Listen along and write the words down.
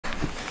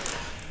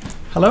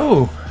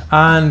Hello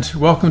and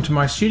welcome to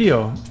my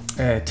studio.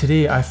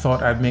 Today I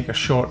thought I'd make a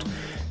short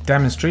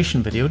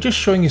demonstration video just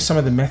showing you some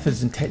of the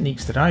methods and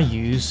techniques that I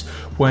use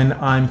when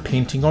I'm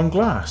painting on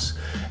glass.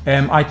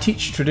 I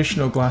teach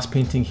traditional glass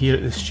painting here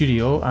at the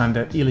studio and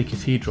at Ely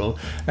Cathedral,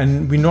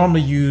 and we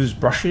normally use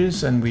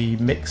brushes and we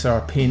mix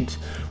our paint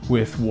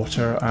with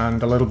water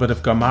and a little bit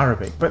of gum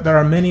arabic, but there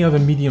are many other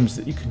mediums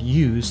that you can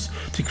use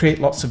to create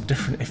lots of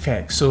different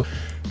effects. So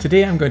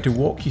today I'm going to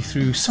walk you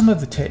through some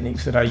of the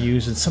techniques that I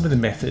use and some of the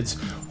methods.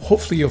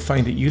 Hopefully you'll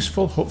find it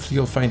useful, hopefully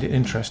you'll find it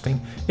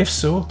interesting. If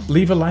so,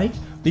 leave a like,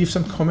 leave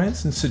some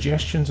comments and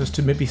suggestions as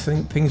to maybe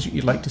things that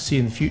you'd like to see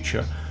in the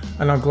future,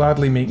 and I'll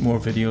gladly make more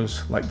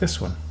videos like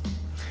this one.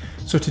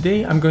 So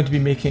today I'm going to be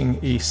making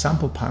a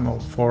sample panel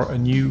for a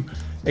new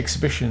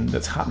exhibition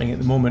that's happening at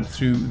the moment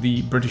through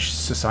the British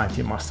Society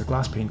of Master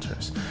Glass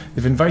Painters.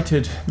 They've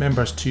invited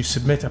members to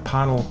submit a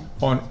panel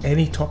on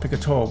any topic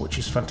at all, which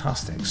is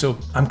fantastic. So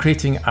I'm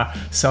creating a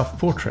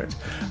self-portrait,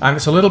 and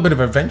it's a little bit of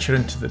a venture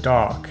into the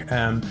dark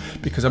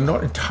because I'm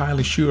not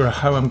entirely sure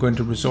how I'm going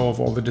to resolve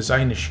all the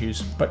design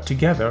issues, but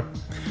together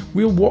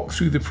we'll walk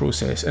through the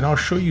process and I'll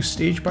show you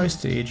stage by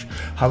stage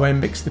how I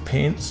mix the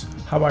paints,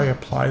 how I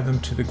apply them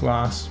to the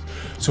glass.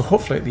 So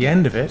hopefully at the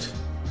end of it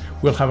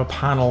we'll have a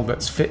panel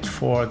that's fit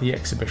for the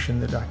exhibition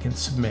that I can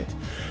submit.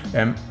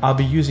 I'll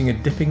be using a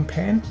dipping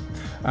pen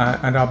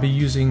and I'll be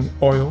using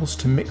oils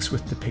to mix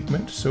with the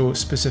pigment, so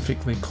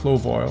specifically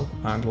clove oil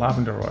and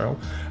lavender oil,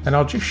 and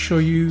I'll just show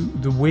you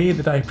the way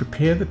that I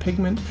prepare the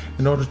pigment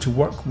in order to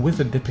work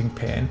with a dipping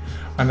pen,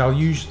 and I'll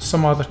use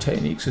some other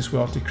techniques as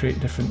well to create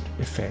different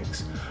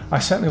effects. I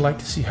certainly like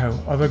to see how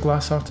other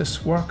glass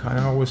artists work, and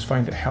I always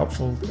find it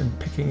helpful in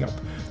picking up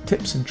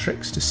tips and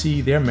tricks to see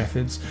their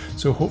methods,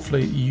 so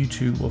hopefully you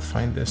too will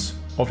find this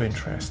of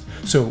interest.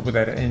 So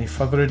without any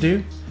further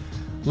ado,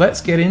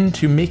 let's get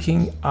into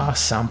making a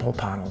sample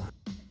panel.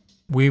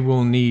 We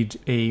will need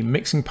a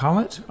mixing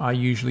palette. I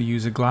usually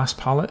use a glass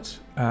palette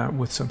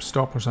with some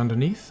stoppers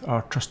underneath,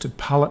 our trusted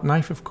palette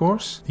knife of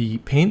course. The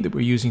paint that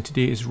we're using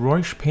today is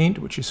Rouge paint,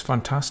 which is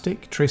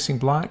fantastic. Tracing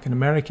black, an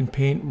American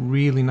paint,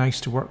 really nice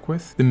to work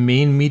with. The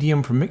main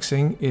medium for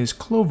mixing is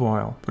clove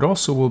oil, but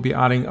also we'll be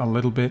adding a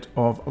little bit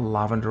of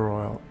lavender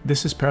oil.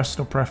 This is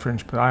personal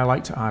preference, but I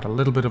like to add a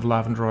little bit of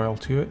lavender oil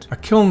to it. A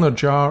kilner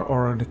jar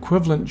or an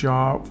equivalent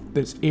jar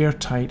that's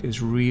airtight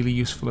is really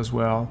useful as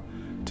well,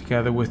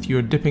 together with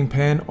your dipping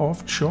pen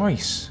of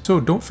choice. So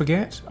don't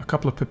forget a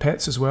couple of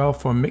pipettes as well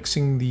for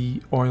mixing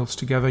the oils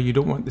together. You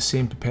don't want the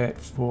same pipette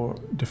for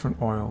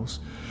different oils.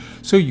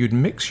 So you'd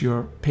mix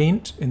your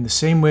paint in the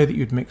same way that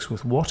you'd mix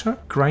with water,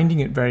 grinding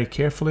it very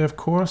carefully of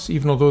course.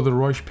 Even although the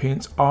Rouge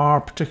paints are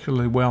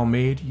particularly well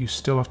made, you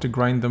still have to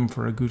grind them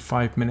for a good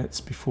 5 minutes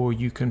before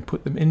you can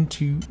put them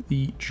into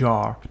the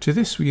jar. To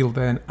this we'll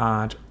then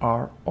add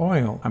our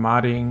oil. I'm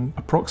adding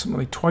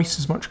approximately twice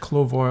as much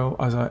clove oil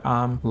as I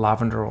am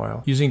lavender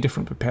oil, using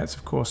different pipettes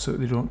of course so that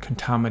they don't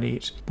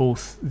contaminate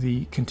both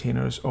the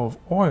containers of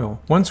oil.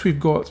 Once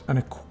we've got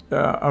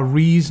a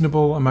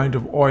reasonable amount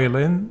of oil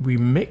in, we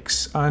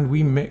mix and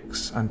we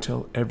mix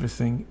until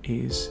everything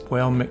is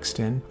well mixed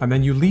in, and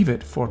then you leave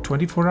it for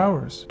 24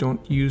 hours.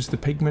 Don't use the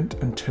pigment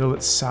until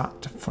it's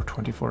sat for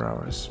 24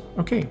 hours.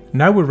 Okay,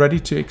 now we're ready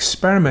to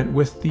experiment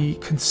with the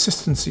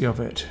consistency of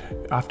it.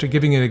 After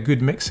giving it a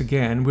good mix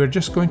again, we're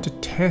just going to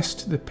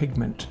test the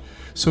pigment.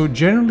 So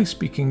generally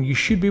speaking, you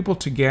should be able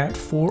to get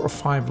 4 or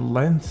 5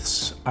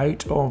 lengths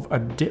out of a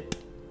dip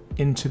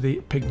into the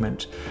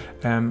pigment.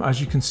 As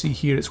you can see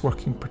here, it's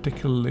working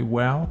particularly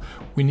well.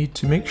 We need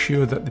to make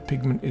sure that the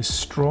pigment is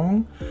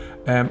strong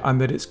and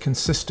that it's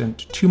consistent.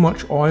 Too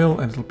much oil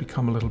and it'll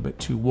become a little bit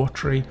too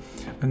watery,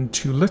 and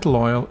too little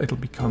oil it'll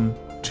become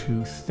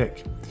too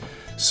thick.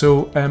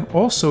 So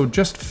also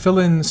just fill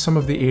in some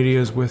of the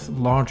areas with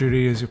larger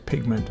areas of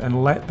pigment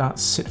and let that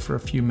sit for a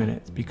few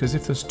minutes, because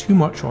if there's too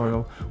much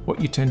oil,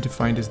 what you tend to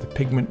find is the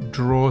pigment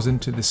draws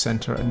into the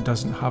center and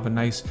doesn't have a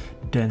nice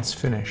dense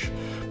finish.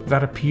 But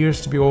that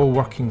appears to be all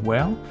working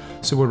well,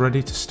 so we're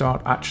ready to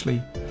start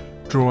actually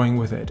drawing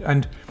with it.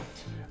 And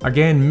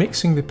again,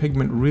 mixing the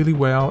pigment really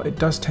well, it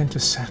does tend to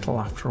settle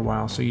after a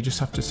while, so you just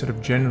have to sort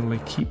of generally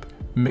keep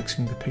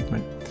mixing the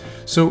pigment.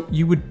 So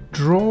you would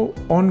draw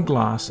on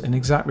glass in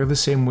exactly the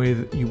same way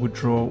that you would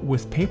draw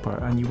with paper,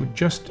 and you would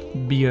just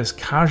be as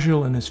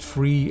casual and as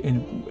free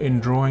in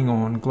drawing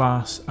on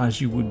glass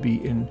as you would be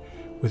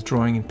with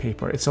drawing in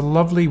paper. It's a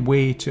lovely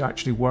way to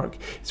actually work.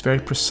 It's very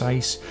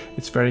precise,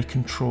 it's very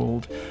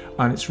controlled,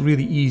 and it's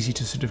really easy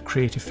to sort of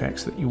create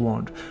effects that you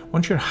want.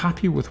 Once you're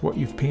happy with what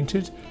you've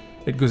painted,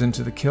 it goes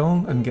into the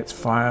kiln and gets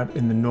fired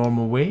in the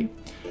normal way.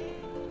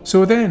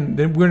 So then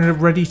we're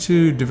ready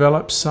to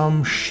develop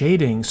some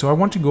shading. So I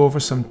want to go over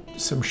some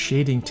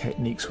shading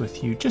techniques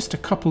with you. Just a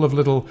couple of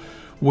little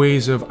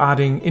ways of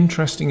adding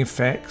interesting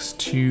effects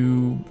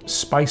to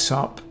spice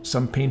up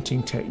some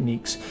painting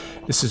techniques.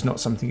 This is not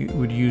something you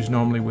would use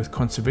normally with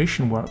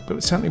conservation work,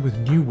 but certainly with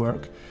new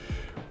work,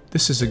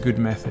 this is a good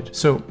method.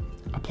 So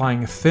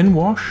applying a thin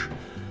wash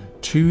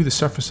to the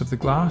surface of the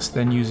glass,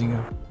 then using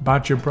a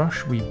badger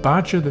brush, we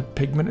badger the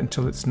pigment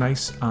until it's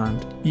nice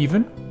and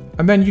even.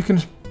 And then you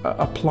can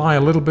apply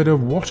a little bit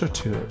of water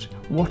to it.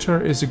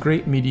 Water is a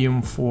great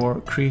medium for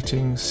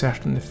creating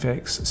certain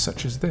effects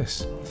such as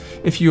this.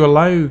 If you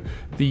allow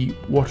the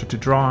water to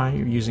dry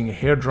using a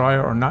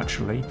hairdryer or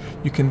naturally,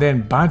 you can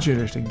then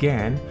badger it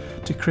again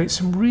to create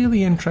some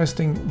really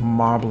interesting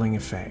marbling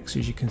effects,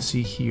 as you can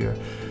see here.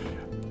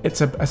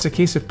 It's a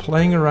case of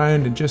playing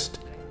around and just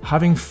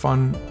having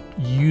fun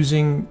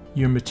using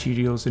your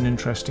materials in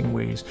interesting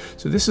ways.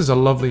 So this is a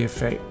lovely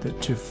effect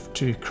that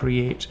to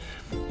create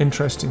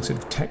interesting sort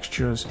of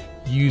textures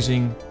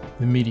using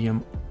the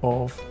medium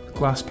of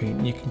glass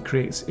paint. You can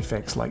create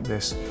effects like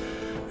this.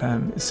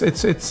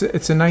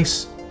 It's a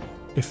nice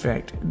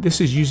effect. This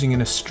is using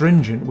an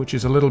astringent, which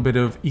is a little bit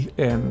of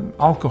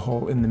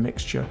alcohol in the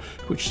mixture,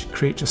 which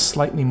creates a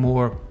slightly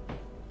more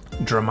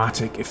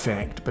dramatic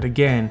effect. But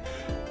again,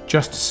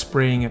 just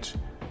spraying it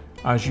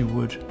as you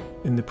would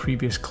in the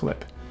previous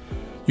clip.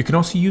 You can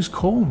also use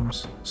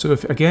combs. So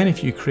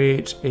if you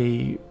create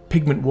a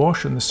pigment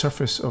wash on the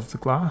surface of the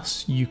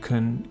glass, you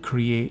can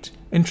create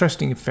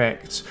interesting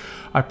effects.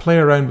 I play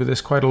around with this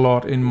quite a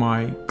lot in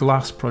my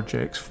glass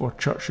projects for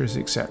churches,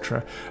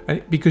 etc.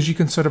 Because you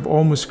can sort of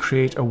almost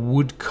create a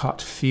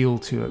woodcut feel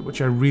to it,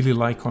 which I really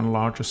like on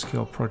larger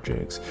scale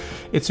projects.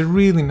 It's a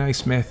really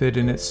nice method,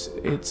 and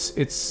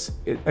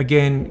it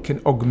again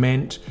can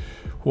augment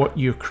what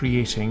you're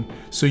creating,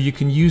 so you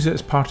can use it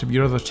as part of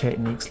your other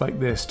techniques like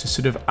this to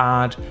sort of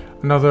add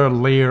another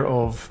layer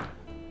of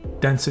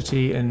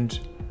density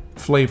and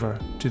flavor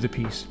to the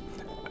piece.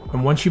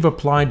 And once you've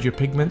applied your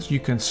pigments,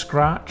 you can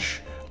scratch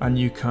and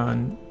you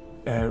can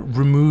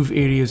remove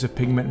areas of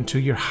pigment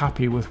until you're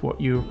happy with what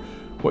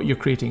you're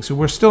creating. So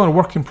we're still in a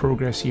work in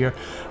progress here.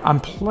 I'm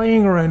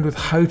playing around with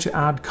how to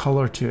add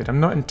color to it. I'm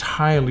not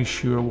entirely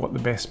sure what the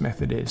best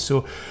method is,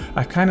 so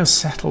I kind of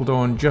settled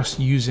on just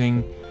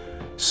using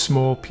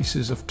small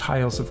pieces of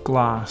tiles of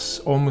glass,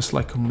 almost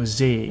like a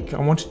mosaic. I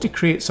wanted to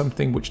create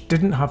something which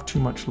didn't have too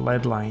much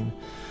lead line.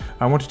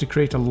 I wanted to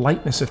create a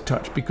lightness of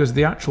touch because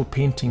the actual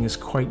painting is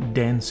quite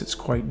dense, it's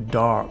quite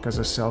dark as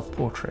a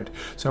self-portrait.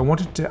 So I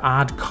wanted to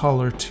add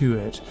color to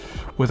it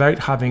without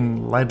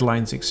having lead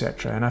lines,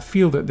 etc. And I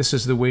feel that this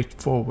is the way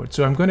forward.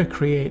 So I'm going to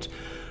create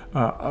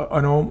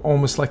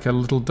almost like a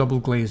little double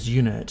glazed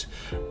unit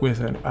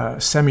with a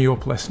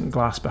semi-opalescent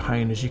glass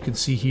behind. As you can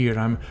see here,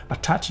 I'm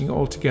attaching it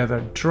all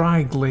together,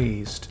 dry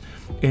glazed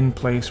in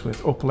place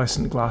with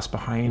opalescent glass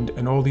behind,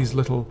 and all these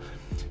little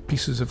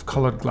pieces of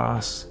coloured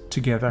glass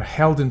together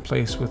held in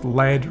place with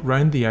lead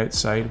round the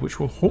outside, which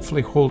will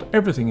hopefully hold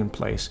everything in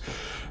place.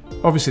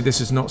 Obviously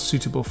this is not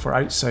suitable for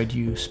outside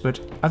use,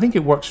 but I think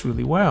it works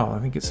really well. I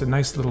think it's a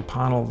nice little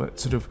panel that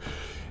sort of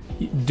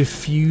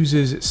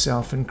diffuses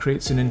itself and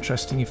creates an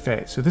interesting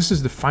effect. So this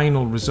is the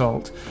final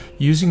result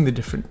using the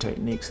different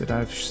techniques that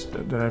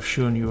I've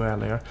shown you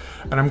earlier,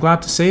 and I'm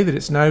glad to say that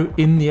it's now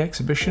in the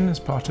exhibition as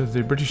part of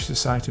the British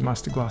Society of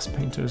Master Glass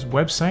Painters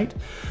website.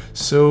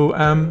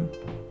 So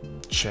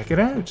check it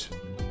out.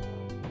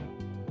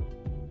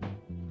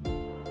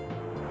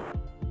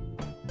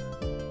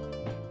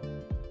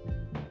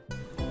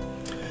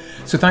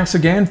 So thanks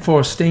again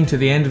for staying to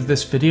the end of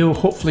this video.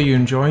 Hopefully you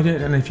enjoyed it,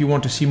 and if you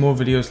want to see more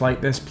videos like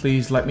this,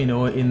 please let me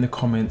know in the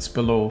comments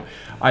below.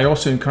 I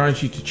also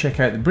encourage you to check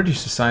out the British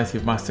Society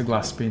of Master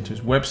Glass Painters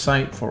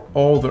website for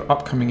all their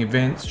upcoming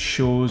events,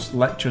 shows,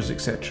 lectures,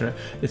 etc.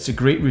 It's a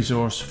great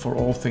resource for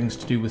all things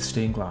to do with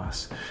stained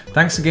glass.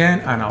 Thanks again,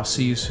 and I'll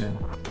see you soon.